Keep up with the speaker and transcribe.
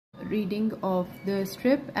reading of the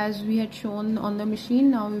strip as we had shown on the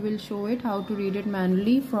machine. Now we will show it how to read it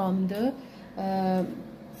manually from the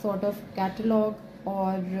sort of catalog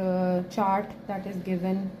or chart that is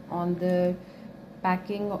given on the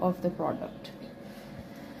packing of the product.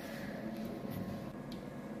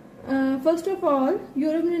 First of all,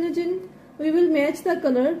 urine we will match the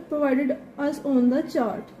color provided us on the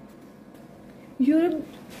chart. Urine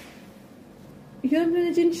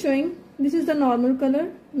showing this is the normal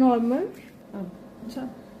color, normal.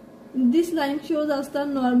 This line shows us the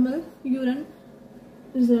normal urine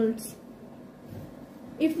results.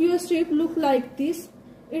 If your strip look like this,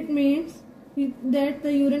 it means that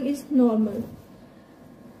the urine is normal.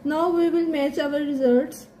 Now we will match our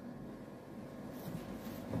results.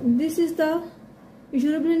 This is the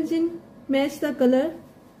urine match the color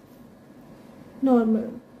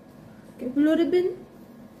normal. Okay, bilirubin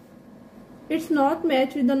it's not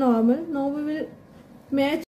matched with the normal. Now we will match